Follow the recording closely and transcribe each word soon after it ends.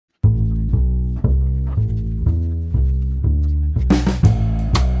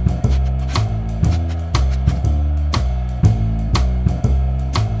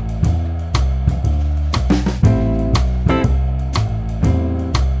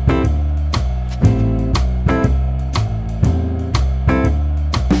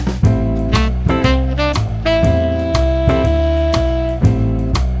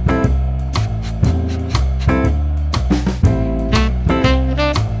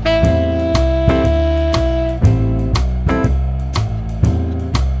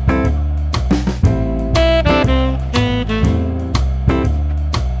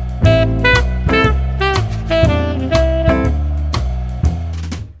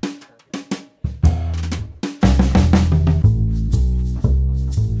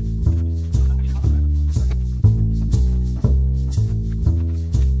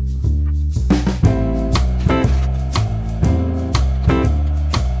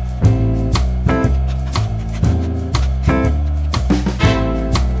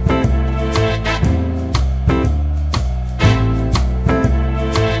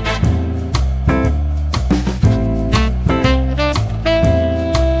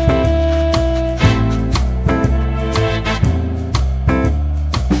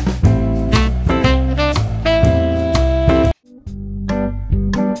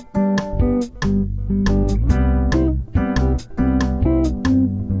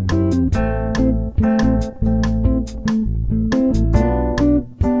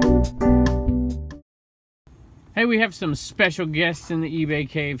we have some special guests in the eBay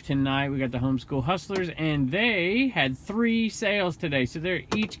cave tonight. We got the Homeschool Hustlers, and they had 3 sales today. So they're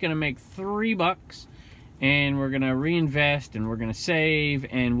each going to make $3, and we're going to reinvest, and we're going to save,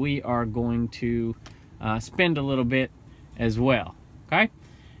 and we are going to spend a little bit as well. Okay?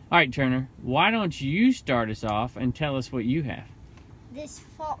 All right, Turner, why don't you start us off and tell us what you have? This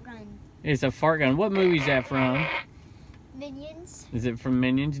fart gun. It's a fart gun. What movie is that from? Minions. Is it from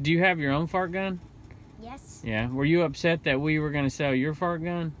Minions? Do you have your own fart gun? Yes. Yeah. Were you upset that we were going to sell your fart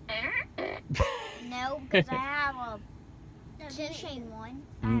gun? No, because I have a keychain one.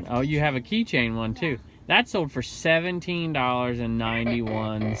 Oh, you have a keychain one too. Yeah. That sold for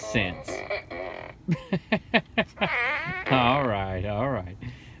 $17.91. All right, all right.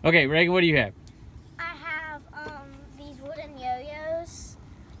 Okay, Reagan, what do you have? I have these wooden yo-yos.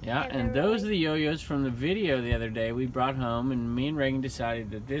 Yeah, and those are the yo-yos from the video the other day we brought home, and me and Reagan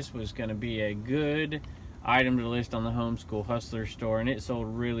decided that this was going to be a good item to list on the Homeschool Hustler store, and it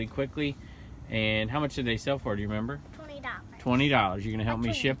sold really quickly. And how much did they sell for, do you remember? $20. $20. You're going to help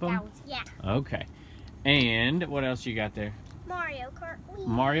me ship them? Yeah. Okay. And what else you got there? Mario Kart Wii.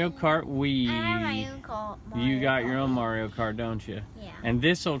 Mario Kart Wii. I have my own You got your own Mario Kart, don't you? Yeah. And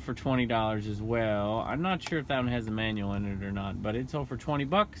this sold for $20 as well. I'm not sure if that one has a manual in it or not, but it sold for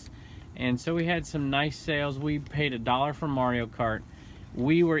 $20. And so we had some nice sales. We paid $1 for Mario Kart.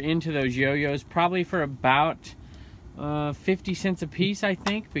 We were into those yo-yos probably for about 50 cents a piece, I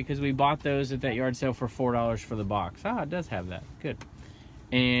think, because we bought those at that yard sale for $4 for the box. Ah, it does have that. Good.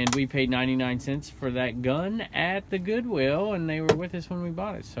 And we paid 99 cents for that gun at the Goodwill, and they were with us when we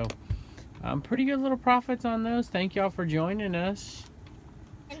bought it. So, pretty good little profits on those. Thank y'all for joining us.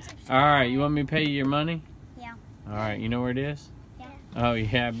 All right, you want me to pay you your money? Yeah. All right, you know where it is? Yeah. Oh,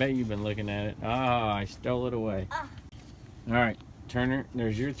 yeah, I bet you've been looking at it. Oh, I stole it away. Oh. All right, Turner,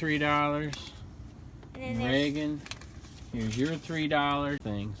 there's your $3. And Reagan, here's your $3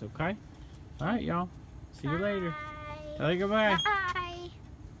 things, okay? All right, y'all. See you later. Tell you goodbye. Bye.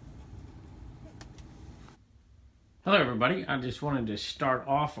 Hello everybody, I just wanted to start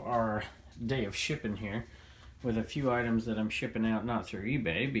off our day of shipping here with a few items that I'm shipping out, not through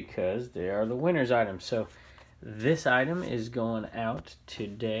eBay, because they are the winner's items. So this item is going out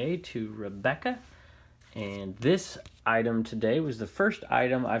today to Rebecca, and this item today was the first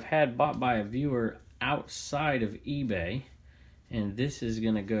item I've had bought by a viewer outside of eBay, and this is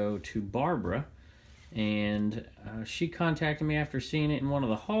going to go to Barbara. And she contacted me after seeing it in one of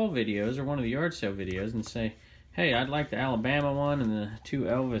the haul videos or one of the yard sale videos and say, hey, I'd like the Alabama one and the 2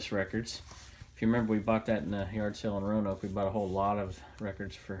 Elvis records. If you remember, we bought that in the yard sale in Roanoke. We bought a whole lot of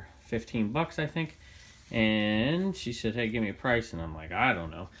records for 15 bucks, I think. And she said, hey, give me a price. And I'm like, I don't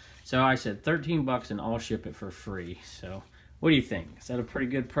know. So I said 13 bucks and I'll ship it for free. So what do you think? Is that a pretty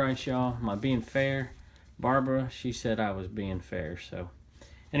good price, y'all? Am I being fair? Barbara, she said I was being fair. So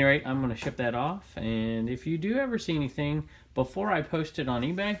anyway, I'm going to ship that off. And if you do ever see anything before I post it on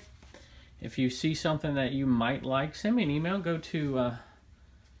eBay, if you see something that you might like, send me an email. Go to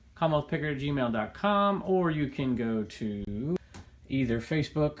commonwealthpicker@gmail.com, or you can go to either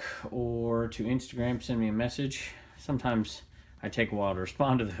Facebook or to Instagram. Send me a message. Sometimes I take a while to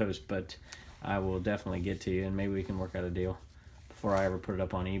respond to those, but I will definitely get to you, and maybe we can work out a deal before I ever put it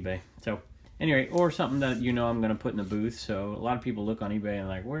up on eBay. So anyway, or something that you know I'm going to put in the booth. So a lot of people look on eBay and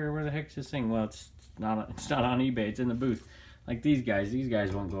like, where the heck is this thing? Well, it's not on eBay. It's in the booth. Like these guys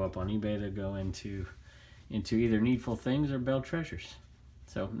won't go up on eBay. They'll go into either Needful Things or Bell Treasures.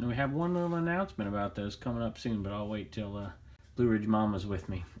 So we have one little announcement about those coming up soon, but I'll wait till Blue Ridge Mama's with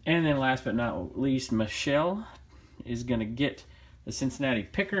me. And then last but not least, Michelle is going to get the Cincinnati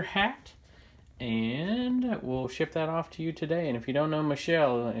Picker hat, and we'll ship that off to you today. And if you don't know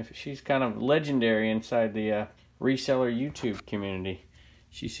Michelle, she's kind of legendary inside the reseller YouTube community.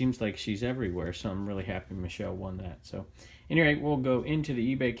 She seems like she's everywhere, so I'm really happy Michelle won that. So anyway, we'll go into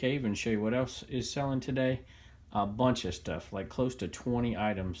the eBay cave and show you what else is selling today. A bunch of stuff, like close to 20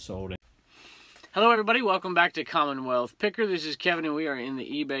 items sold. Hello everybody, welcome back to Commonwealth Picker. This is Kevin, and we are in the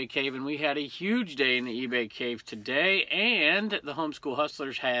eBay cave, and we had a huge day in the eBay cave today, and the Homeschool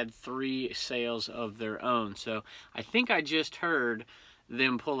Hustlers had 3 sales of their own. So I think I just heard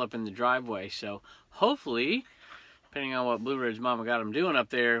them pull up in the driveway. So hopefully, depending on what Blue Ridge Mama got them doing up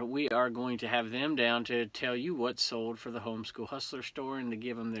there, we are going to have them down to tell you what's sold for the Homeschool Hustler store and to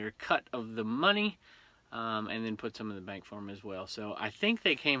give them their cut of the money, and then put some in the bank for them as well. So I think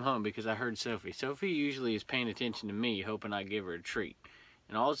they came home because I heard Sophie. Sophie usually is paying attention to me, hoping I give her a treat.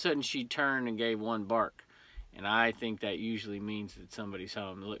 And all of a sudden she turned and gave one bark. And I think that usually means that somebody's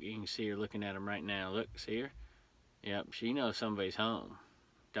home. Look, you can see her looking at him right now. Look, see her? Yep, she knows somebody's home,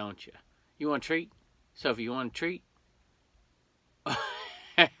 don't you? You want a treat? Sophie, you want a treat? All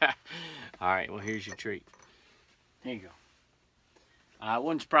right, well, here's your treat. Here you go. It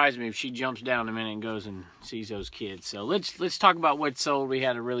wouldn't surprise me if she jumps down in a minute and goes and sees those kids. So let's talk about what sold. We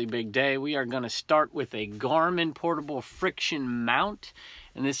had a really big day. We are going to start with a Garmin portable friction mount,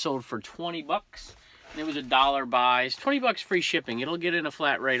 and this sold for 20 bucks. It was $1 buy. It's 20 bucks free shipping. It'll get in a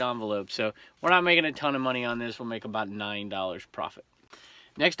flat rate envelope. So we're not making a ton of money on this. We'll make about $9 profit.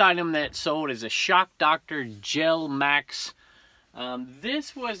 Next item that sold is a Shock Doctor Gel Max.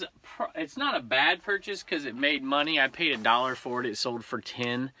 This was, it's not a bad purchase because it made money. I paid $1 for it. It sold for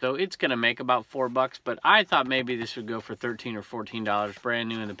 10. So it's going to make about 4 bucks, but I thought maybe this would go for 13 or $14, brand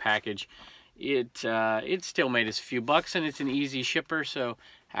new in the package. It still made us a few bucks, and it's an easy shipper, so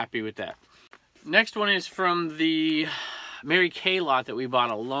happy with that. Next one is from the Mary Kay lot that we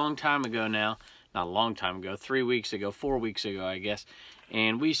bought a long time ago now. Not a long time ago, 3 weeks ago, 4 weeks ago, I guess.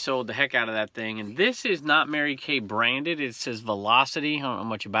 And we sold the heck out of that thing. And this is not Mary Kay branded. It says Velocity. I don't know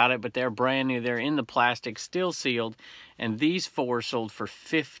much about it, but they're brand new. They're in the plastic, still sealed. And these 4 sold for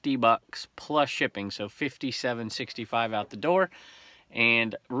 50 bucks plus shipping. So $57.65 out the door.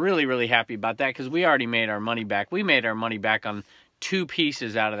 And really, really happy about that because we already made our money back. We made our money back on 2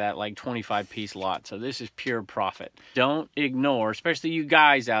 pieces out of that like 25-piece lot. So this is pure profit. Don't ignore, especially you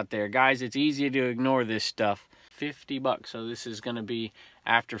guys out there. Guys, it's easy to ignore this stuff. 50 bucks. So this is going to be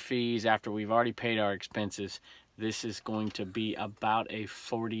after fees, after we've already paid our expenses. This is going to be about a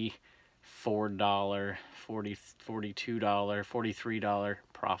 $44, $42, $43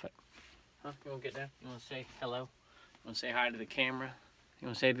 profit. Huh? You want to get down? You want to say hello? You want to say hi to the camera? You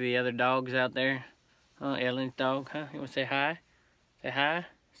want to say to the other dogs out there? Huh? Ellen's dog, huh? You want to say hi? Say hi?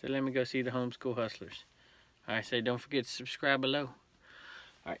 Say, let me go see the Homeschool Hustlers. All right, say, don't forget to subscribe below.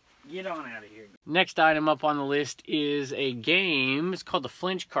 All right, get on out of here. Next item up on the list is a game. It's called the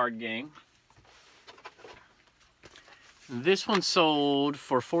Flinch Card Game. This one sold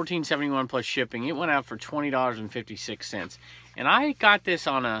for $14.71 plus shipping. It went out for $20.56. And I got this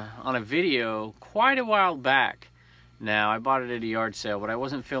on a video quite a while back. Now, I bought it at a yard sale, but I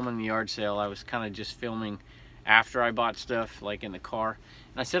wasn't filming the yard sale. I was kind of just filming after I bought stuff, like in the car.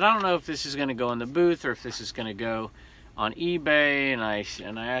 And I said, I don't know if this is going to go in the booth or if this is going to go on eBay. And I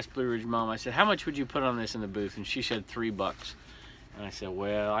asked Blue Ridge Mom, I said, how much would you put on this in the booth? And she said $3. And I said,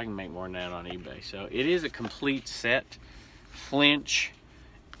 well, I can make more than that on eBay. So it is a complete set. Flinch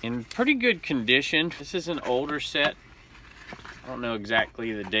in pretty good condition. This is an older set. I don't know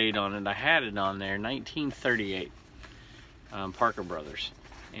exactly the date on it. I had it on there, 1938, Parker Brothers.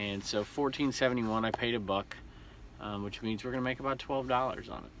 And so $14.71, I paid $1, which means we're gonna make about $12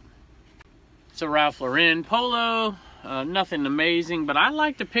 on it. It's a Ralph Lauren polo, nothing amazing, but I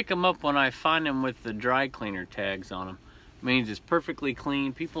like to pick them up when I find them with the dry cleaner tags on them. It means it's perfectly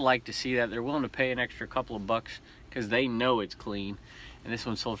clean. People like to see that. They're willing to pay an extra couple of bucks because they know it's clean. And this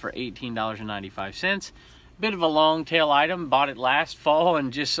one sold for $18.95. Bit of a long tail item. Bought it last fall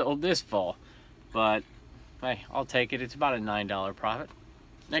and just sold this fall. But hey, I'll take it. It's about a $9 profit.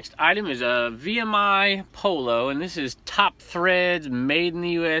 Next item is a VMI polo, and this is top threads, made in the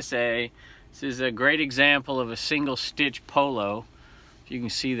USA. This is a great example of a single stitch polo, if you can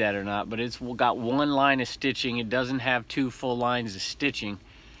see that or not, but it's got one line of stitching. It doesn't have 2 full lines of stitching.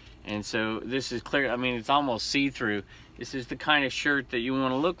 And so this is clear. I mean, it's almost see-through. This is the kind of shirt that you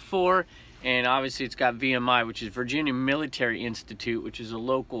want to look for. And obviously it's got VMI, which is Virginia Military Institute, which is a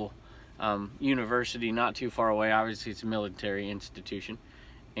local university not too far away. Obviously it's a military institution.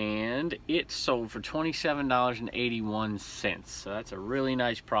 And it sold for $27.81. So that's a really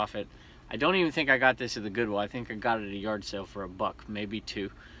nice profit. I don't even think I got this at the Goodwill. I think I got it at a yard sale for $1, maybe $2.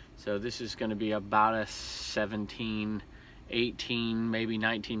 So this is going to be about a $17, $18, maybe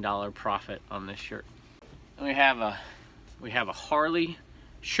 $19 profit on this shirt. And we have a Harley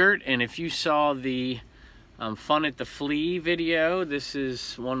shirt, and if you saw the Fun at the Flea video, this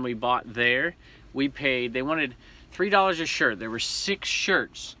is one we bought there. We paid, they wanted $3 a shirt. There were 6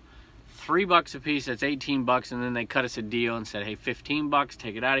 shirts, $3 a piece. That's 18 bucks. And then they cut us a deal and said, hey, 15 bucks,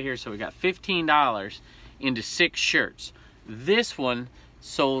 take it out of here. So we got $15 into 6 shirts. This one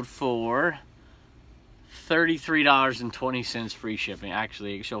sold for $33.20 free shipping.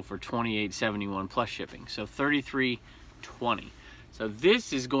 Actually, it sold for $28.71 plus shipping. So $33.20. So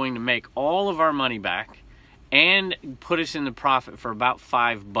this is going to make all of our money back and put us in the profit for about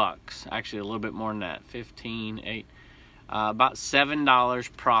 $5. Actually, a little bit more than that. 15, 8, about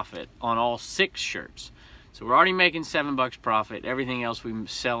 $7 profit on all 6 shirts. So we're already making $7 profit. Everything else we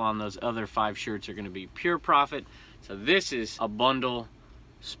sell on those other 5 shirts are going to be pure profit. So this is a bundle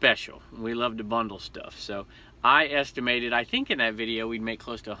special. We love to bundle stuff. So I estimated, I think in that video, we'd make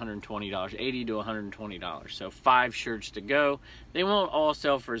close to $120, $80 to $120. So 5 shirts to go. They won't all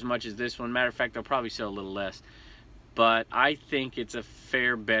sell for as much as this one. Matter of fact, they'll probably sell a little less. But I think it's a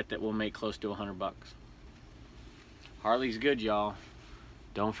fair bet that we'll make close to $100. Harley's good, y'all.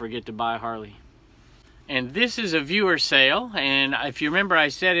 Don't forget to buy Harley. And this is a viewer sale. And if you remember, I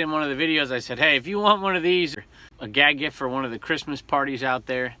said in one of the videos, I said, hey, if you want one of these, or a gag gift for one of the Christmas parties out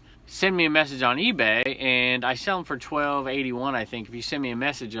there, send me a message on eBay, and I sell them for $12.81, I think. If you send me a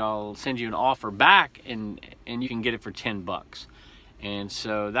message, I'll send you an offer back, and you can get it for $10. And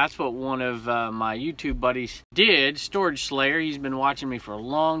so that's what one of my YouTube buddies did, Storage Slayer. He's been watching me for a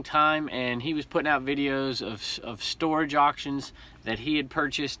long time, and he was putting out videos of storage auctions that he had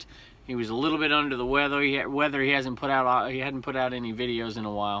purchased. He was a little bit under the weather. He hadn't put out any videos in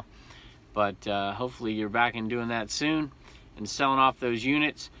a while. But hopefully you're back and doing that soon and selling off those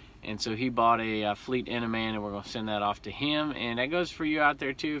units. And so he bought a Fleet Eneman, and we're going to send that off to him. And that goes for you out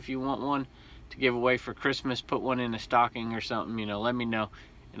there too. If you want one to give away for Christmas, put one in a stocking or something, you know, let me know,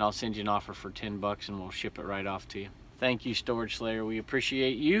 and I'll send you an offer for $10 and we'll ship it right off to you. Thank you, Storage Slayer. We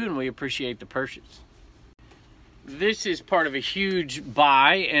appreciate you, and we appreciate the purchase. This is part of a huge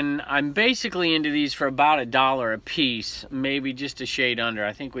buy, and I'm basically into these for about $1 a piece, maybe just a shade under.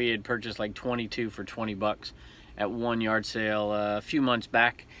 I think we had purchased like 22 for $20 at one yard sale a few months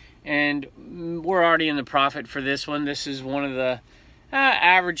back. And we're already in the profit for this one. This is one of the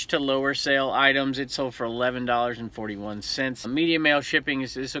average to lower sale items. It sold for $11.41. Medium mail shipping,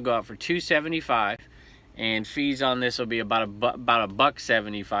 this will go out for $2.75, and fees on this will be about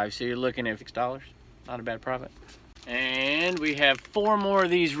 $1.75. So you're looking at $6. Not a bad profit. And we have 4 more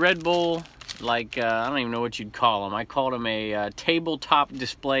of these Red Bull, like I don't even know what you'd call them. I called them a tabletop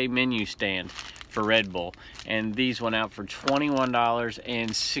display menu stand for Red Bull, and these went out for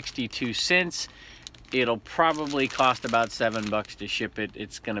 $21.62. It'll probably cost about $7 to ship it.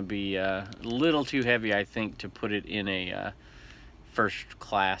 It's gonna be a little too heavy, I think, to put it in a first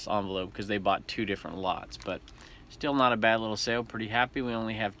class envelope, because they bought 2 different lots. But still not a bad little sale. Pretty happy. We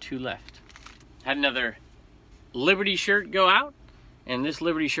only have 2 left. Had another Liberty shirt go out, and this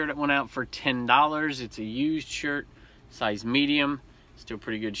Liberty shirt went out for $10. It's a used shirt, size medium. Still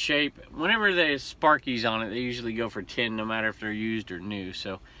pretty good shape. Whenever there's Sparkies on it, they usually go for $10, no matter if they're used or new.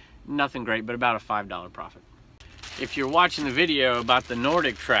 So nothing great, but about a $5 profit. If you're watching the video about the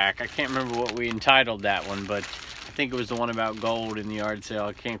Nordic track, I can't remember what we entitled that one, but I think it was the one about gold in the yard sale.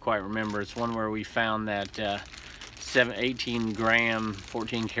 I can't quite remember. It's one where we found that 18 gram,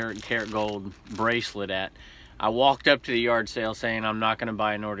 14 karat gold bracelet at. I walked up to the yard sale saying, I'm not going to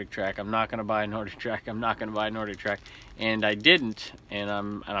buy a Nordic track. I'm not going to buy a Nordic track. I'm not going to buy a Nordic track. And I didn't, and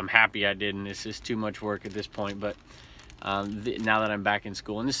I'm happy I didn't. It's just too much work at this point. But now that I'm back in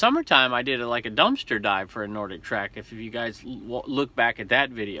school, in the summertime, I did like a dumpster dive for a Nordic track. If you guys look back at that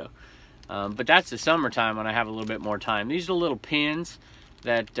video, but that's the summertime when I have a little bit more time. These are little pins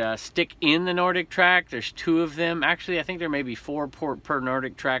that stick in the Nordic track. There's 2 of them. Actually, I think there may be 4 per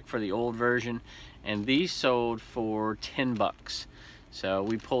Nordic track for the old version. And these sold for $10. So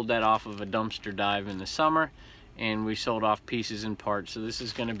we pulled that off of a dumpster dive in the summer, and we sold off pieces and parts. So this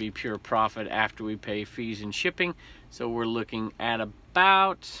is going to be pure profit after we pay fees and shipping. So we're looking at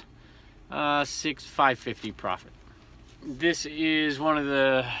about $5.50 profit. This is one of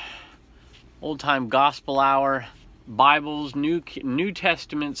the old-time gospel hour Bibles, New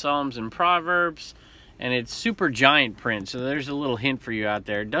Testament, Psalms, and Proverbs. And it's super giant print, so there's a little hint for you out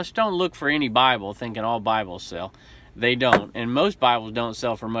there. Just don't look for any Bible thinking all Bibles sell. They don't, and most Bibles don't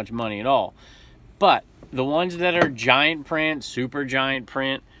sell for much money at all. But the ones that are giant print, super giant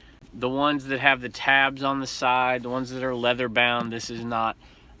print, the ones that have the tabs on the side, the ones that are leather bound, this is not,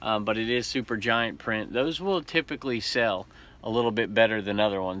 but it is super giant print, those will typically sell a little bit better than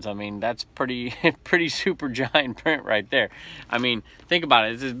other ones. I mean, that's pretty super giant print right there. I mean, think about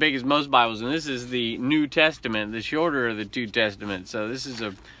it. It's as big as most Bibles, and this is the New Testament, the shorter of the 2 Testaments. So this is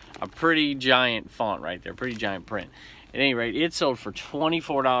a pretty giant font right there, pretty giant print. At any rate, it sold for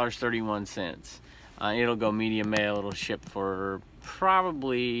 $24.31. It'll go medium mail. It'll ship for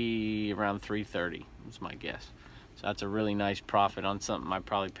probably around $3.30. That's my guess. So that's a really nice profit on something I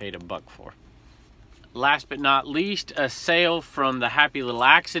probably paid $1 for. Last but not least, a sale from the Happy Little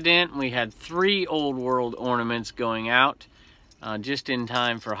Accident. We had 3 Old World ornaments going out just in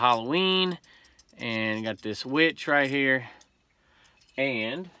time for Halloween. And got this witch right here.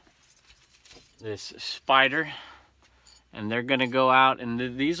 And this spider. And they're going to go out,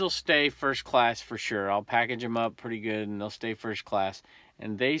 and these will stay first class for sure. I'll package them up pretty good, and they'll stay first class.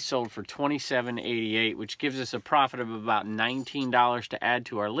 and they sold for $27.88, which gives us a profit of about $19 to add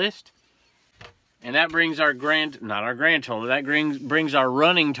to our list. And that brings our not our grand total, that brings our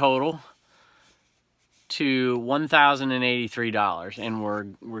running total to $1,083, and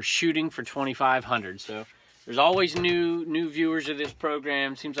we're shooting for $2,500. So there's always new viewers of this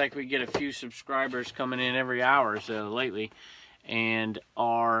program. Seems like we get a few subscribers coming in every hour or so lately, and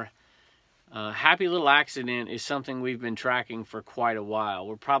our happy little accident is something we've been tracking for quite a while.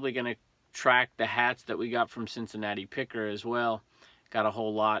 We're probably going to track the hats that we got from Cincinnati Picker as well. Got a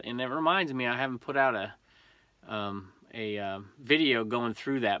whole lot, and it reminds me I haven't put out a video going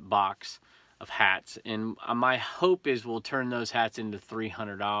through that box of hats, and my hope is we'll turn those hats into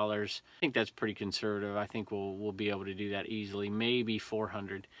 $300. I think that's pretty conservative. I think we'll be able to do that easily, maybe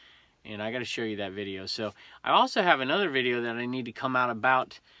 $400. And I got to show you that video. So I also have another video that I need to come out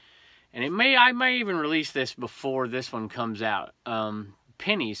about, and I may even release this before this one comes out.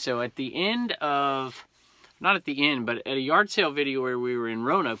 Pennies. So at the end of, not at the end, but at a yard sale video where we were in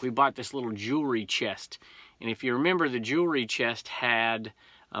Roanoke, we bought this little jewelry chest. And if you remember, the jewelry chest had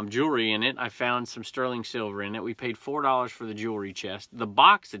jewelry in it. I found some sterling silver in it. We paid $4 for the jewelry chest. The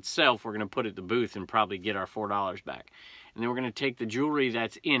box itself, we're going to put at the booth and probably get our $4 back. And then we're going to take the jewelry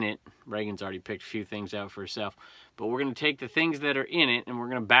that's in it. Reagan's already picked a few things out for herself. But we're going to take the things that are in it, and we're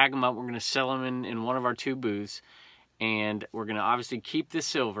going to bag them up. We're going to sell them in one of our 2 booths. And we're going to obviously keep the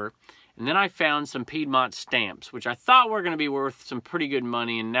silver. And then I found some Piedmont stamps, which I thought were going to be worth some pretty good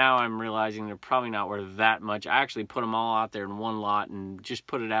money. And now I'm realizing they're probably not worth that much. I actually put them all out there in one lot and just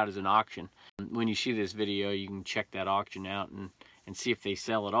put it out as an auction. When you see this video, you can check that auction out and see if they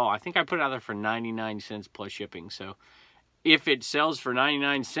sell at all. I think I put it out there for 99 cents plus shipping. So if it sells for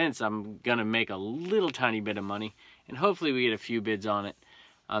 99 cents, I'm going to make a little tiny bit of money. And hopefully we get a few bids on it.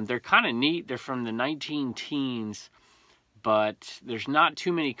 They're kind of neat. They're from the 19 teens. But there's not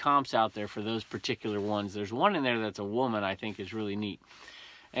too many comps out there for those particular ones. There's one in there that's a woman I think is really neat.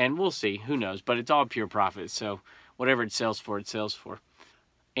 And we'll see. Who knows? But it's all pure profit. So whatever it sells for, it sells for.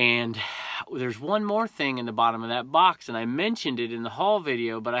 And there's one more thing in the bottom of that box. And I mentioned it in the haul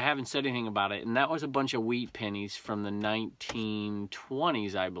video, but I haven't said anything about it. And that was a bunch of wheat pennies from the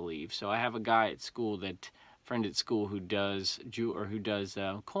 1920s, I believe. So I have a guy at school, friend at school, who does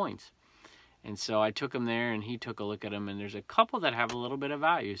coins. And so I took him there, and he took a look at them, and there's a couple that have a little bit of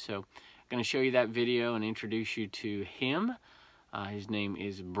value. So I'm going to show you that video and introduce you to him. His name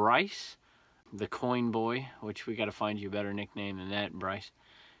is Bryce, the Coin Boy, which we got to find you a better nickname than that, Bryce.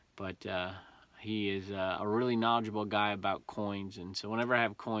 But he is a really knowledgeable guy about coins, and so whenever I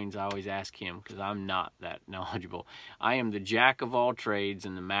have coins, I always ask him, because I'm not that knowledgeable. I am the jack of all trades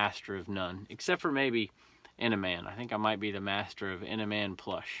and the master of none, except for maybe Eneman. I think I might be the master of Eneman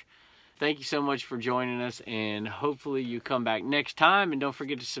plush. Thank you so much for joining us, and hopefully you come back next time. And don't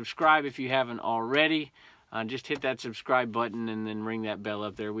forget to subscribe if you haven't already. Just hit that subscribe button and then ring that bell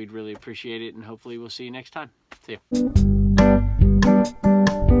up there. We'd really appreciate it, and hopefully we'll see you next time. See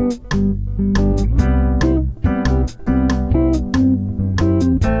ya.